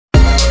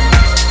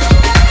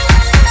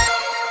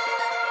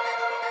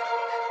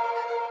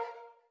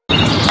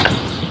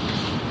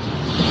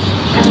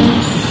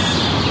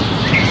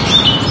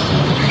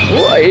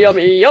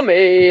yummy,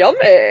 yummy,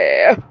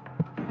 yummy.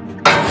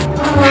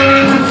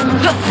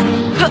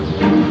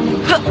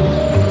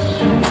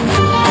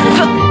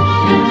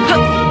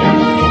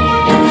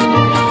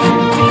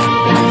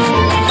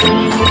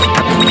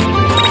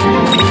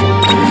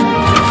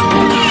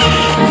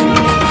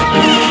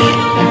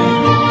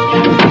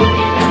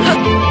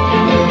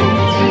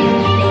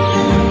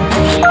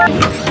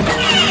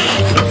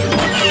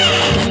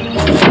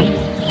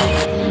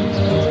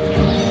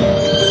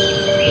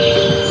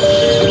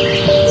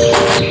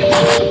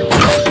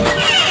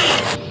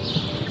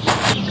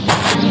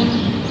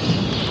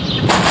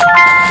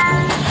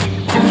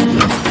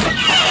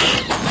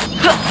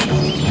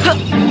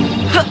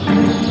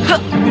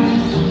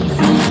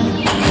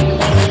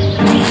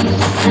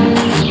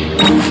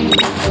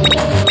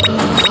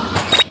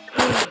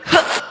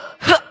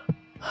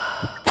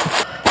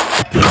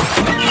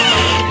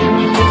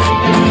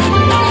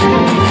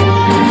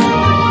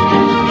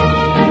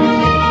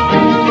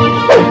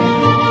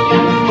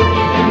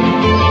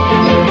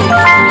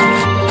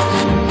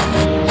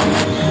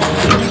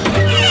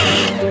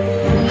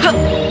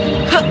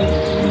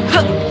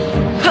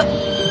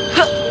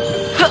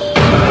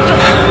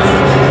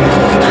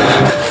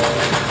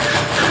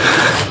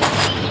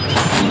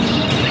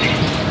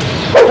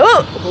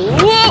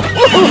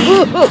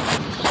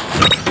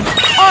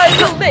 I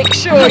will make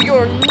sure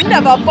you'll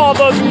never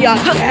bother me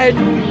again.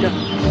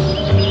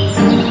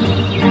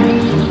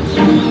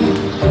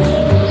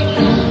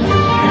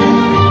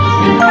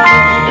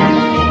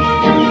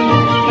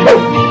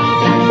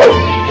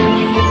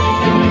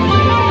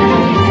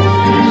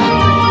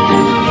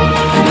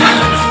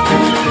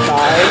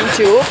 Time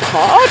to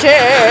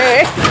party.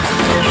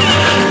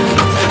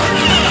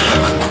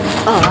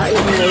 I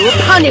will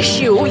punish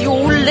you, you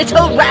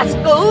little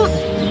rascals.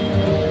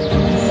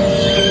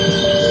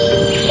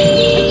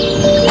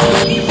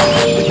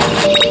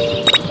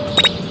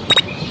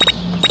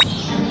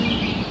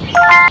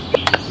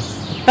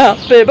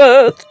 Happy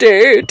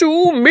birthday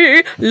to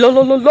me, la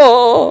la la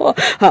la.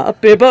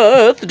 Happy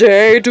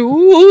birthday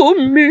to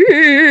me,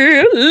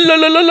 la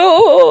la la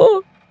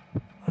la.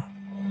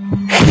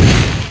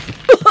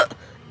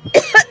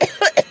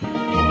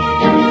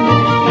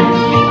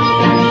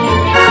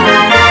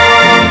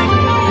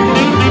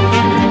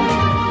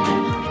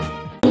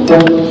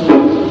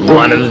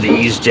 One of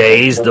these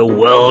days, the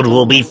world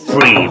will be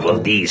free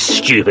of these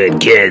stupid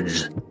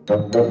kids.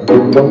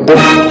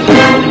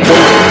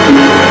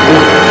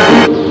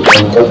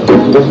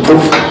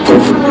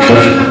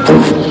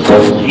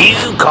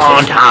 You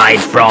can't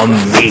hide from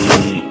me.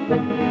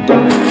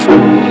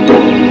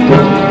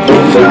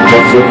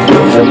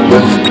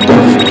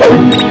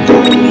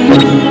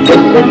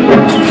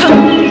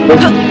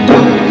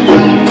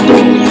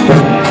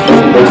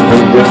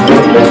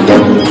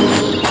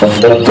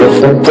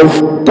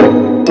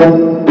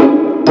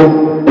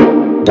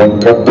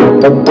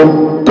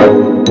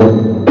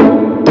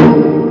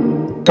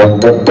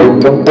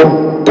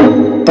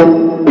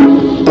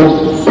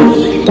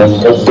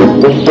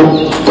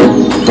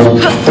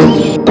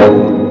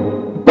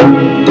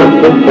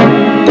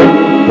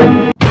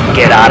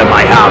 Get out of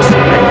my house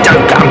and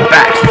don't come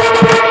back.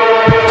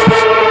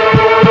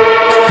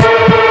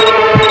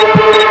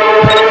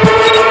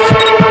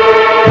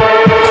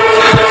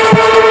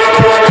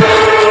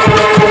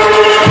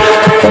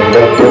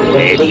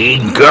 Let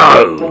it go.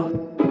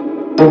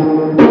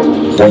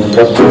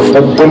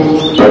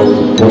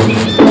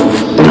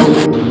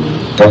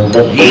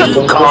 You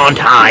can't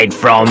hide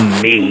from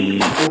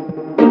me.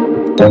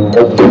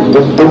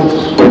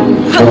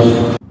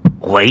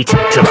 Wait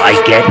till I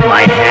get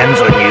my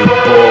hands on you,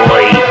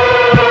 boy.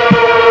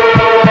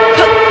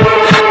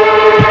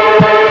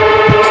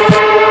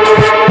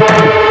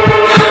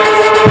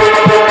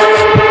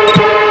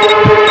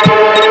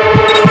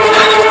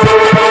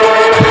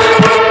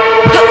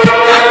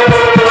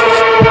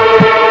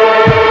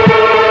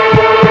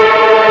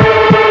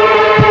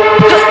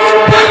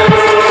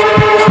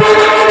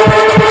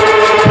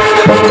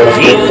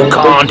 You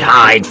can't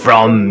hide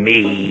from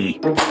me.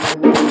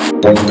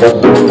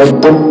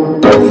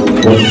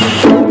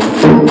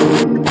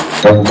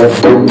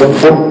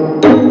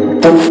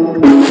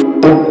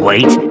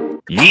 Wait,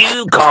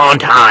 you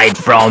can't hide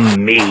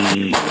from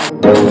me.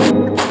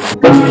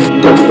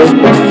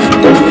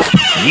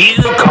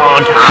 You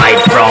can't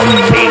hide from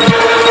me.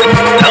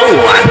 No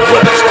one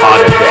works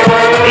harder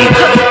than me.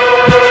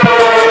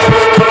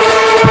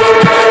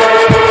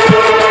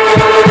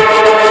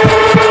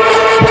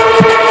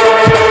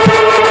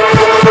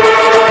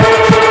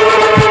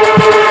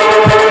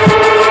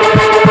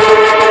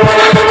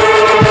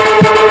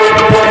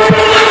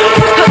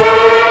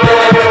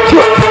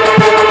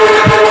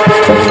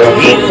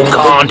 You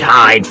can't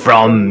hide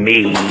from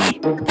me.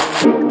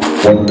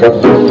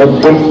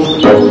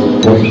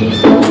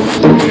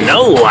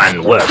 No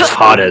one works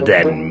harder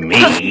than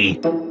me.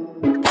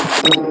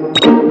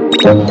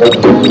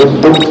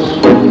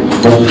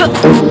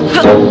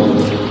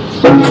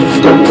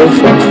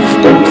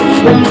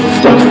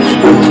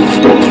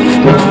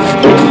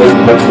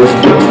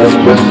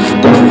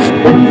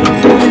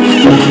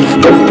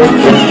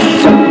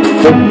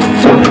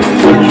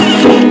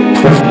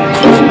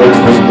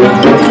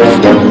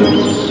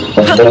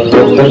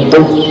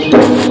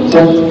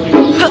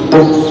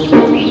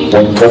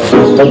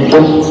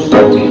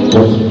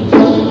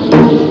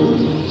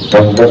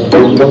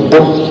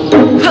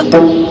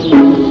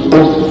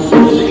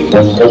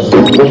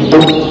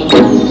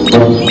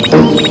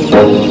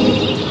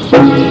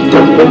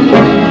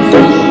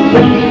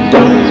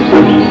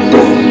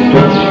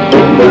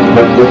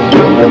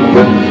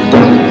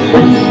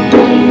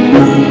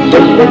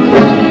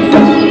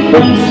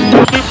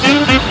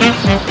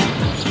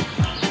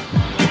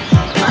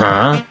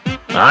 Huh?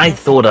 I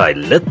thought I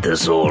lit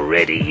this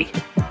already.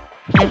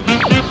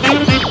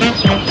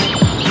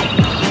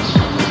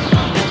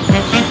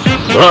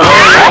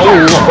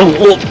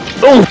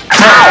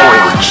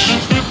 Ouch!